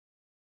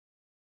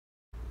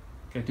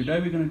Okay, today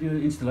we're going to do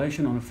an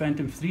installation on a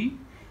Phantom 3.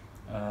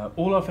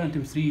 All our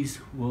Phantom 3s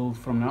will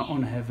from now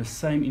on have the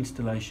same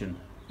installation.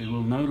 There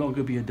will no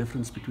longer be a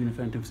difference between a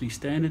Phantom 3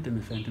 Standard and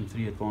a Phantom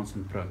 3 Advanced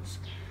and Pros.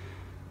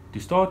 To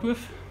start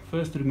with,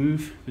 first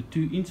remove the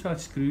two inside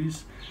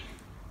screws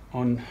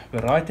on the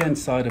right hand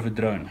side of a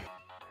drone.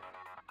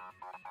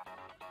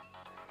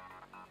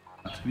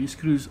 These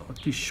screws are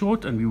too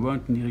short and we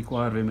won't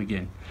require them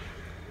again.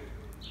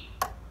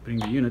 Bring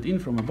the unit in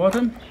from the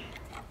bottom,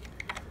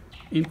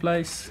 in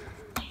place,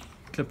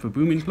 clip the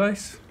boom in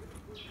place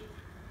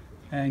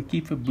and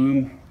keep the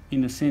boom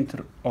in the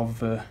center of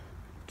the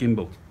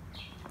gimbal.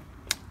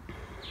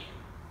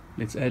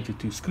 Let's add the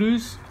two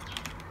screws.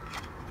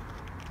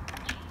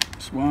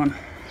 Just one,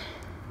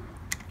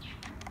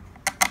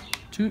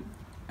 two,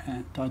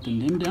 and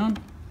tighten them down.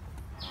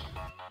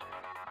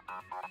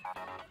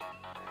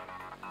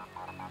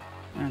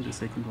 And the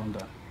second one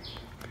down.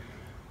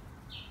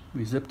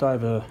 We zip tie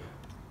the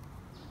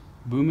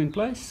boom in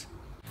place.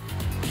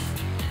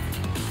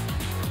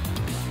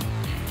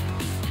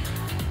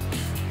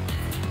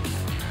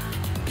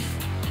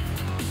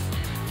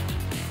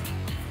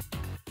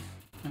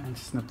 And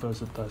snip those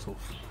zip ties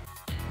off.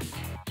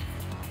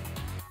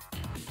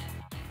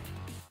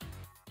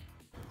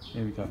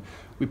 There we go.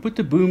 We put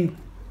the boom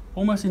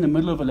almost in the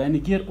middle of a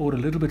landing gear or a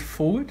little bit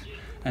forward,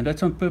 and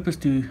that's on purpose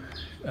to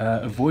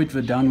avoid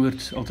the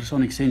downward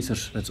ultrasonic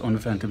sensors that's on the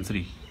Phantom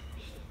 3.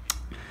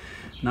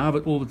 Now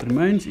all that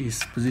remains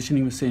is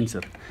positioning the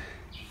sensor.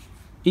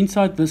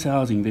 Inside this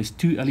housing there's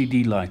two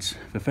LED lights.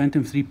 The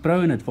Phantom 3 Pro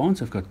and Advanced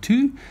have got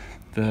two.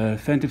 The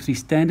Phantom 3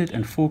 Standard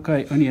and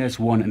 4K only has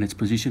one, and it's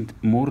positioned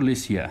more or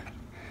less here.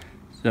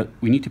 So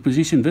we need to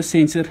position this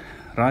sensor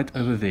right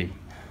over there.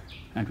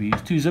 And we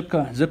use two zip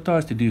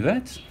ties to do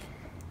that.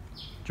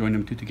 Join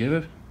them two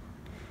together.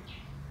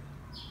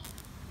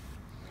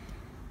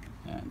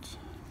 And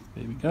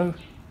there we go.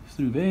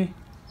 Through there.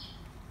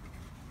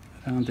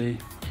 Around there.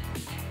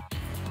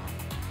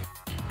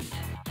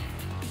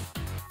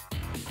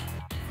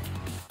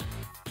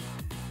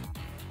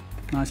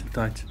 Nice and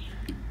tight.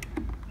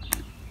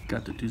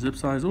 Cut the two zip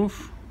ties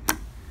off.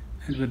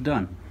 And we're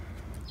done.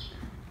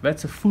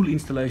 That's a full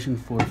installation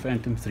for a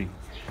Phantom 3.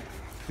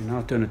 We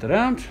now turn it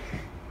around.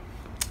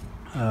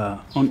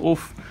 On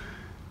off,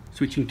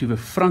 switching to the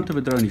front of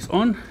the drone is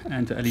on,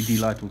 and the LED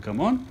light will come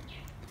on.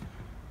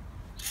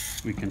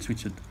 We can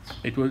switch it.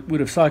 It would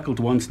have cycled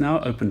once now,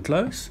 open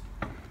close.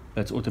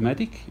 That's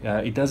automatic.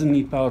 It doesn't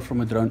need power from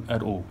a drone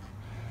at all.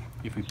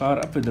 If we power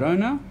up the drone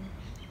now.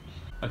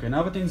 Okay,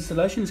 now that the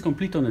installation is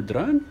complete on the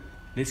drone,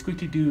 let's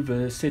quickly do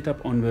the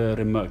setup on the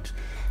remote.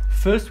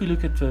 First we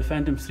look at the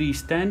Phantom 3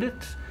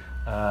 Standard,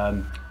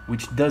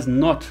 which does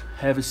not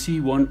have a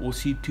C1 or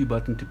C2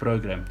 button to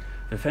program.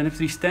 The Phantom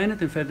 3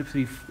 Standard and Phantom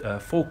 3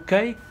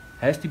 4K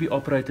has to be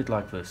operated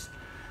like this.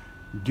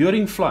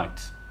 During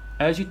flight,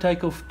 as you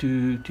take off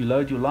to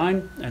load your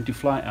line and to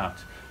fly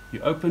out,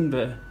 you open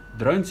the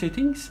drone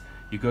settings,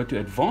 you go to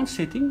advanced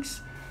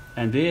settings,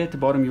 and there at the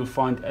bottom you'll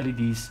find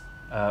LEDs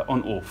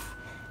on off.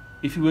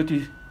 If you were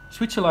to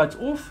switch the lights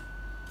off,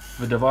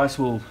 the device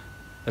will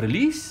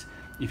release.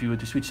 If you were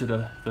to switch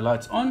the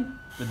lights on,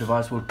 the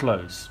device will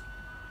close.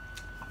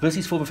 This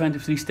is for the Phantom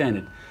 3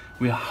 Standard.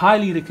 We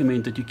highly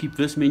recommend that you keep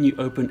this menu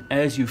open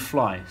as you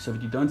fly, so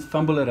that you don't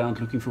fumble around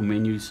looking for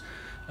menus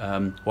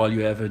while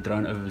you have a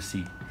drone over the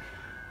sea.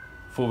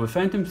 For the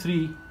Phantom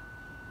 3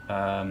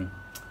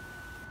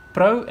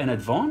 Pro and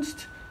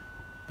Advanced,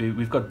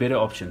 we've got better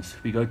options.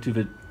 We go to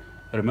the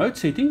remote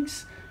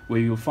settings, where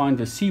you'll find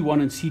the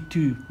C1 and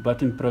C2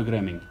 button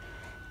programming.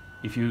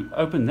 If you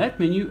open that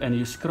menu and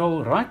you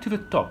scroll right to the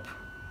top,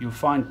 you'll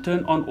find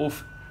turn on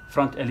off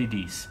front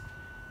LEDs.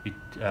 We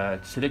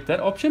select that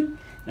option,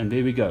 and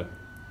there we go.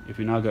 If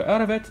we now go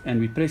out of it and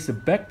we press the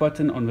back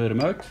button on the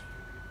remote,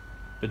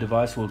 the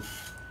device will,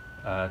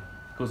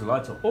 because the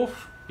lights are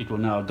off, it will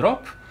now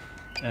drop,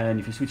 and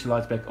if you switch the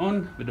lights back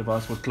on, the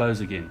device will close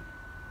again.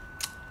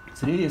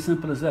 It's really as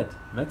simple as that.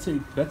 That's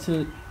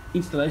a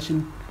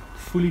installation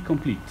fully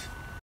complete.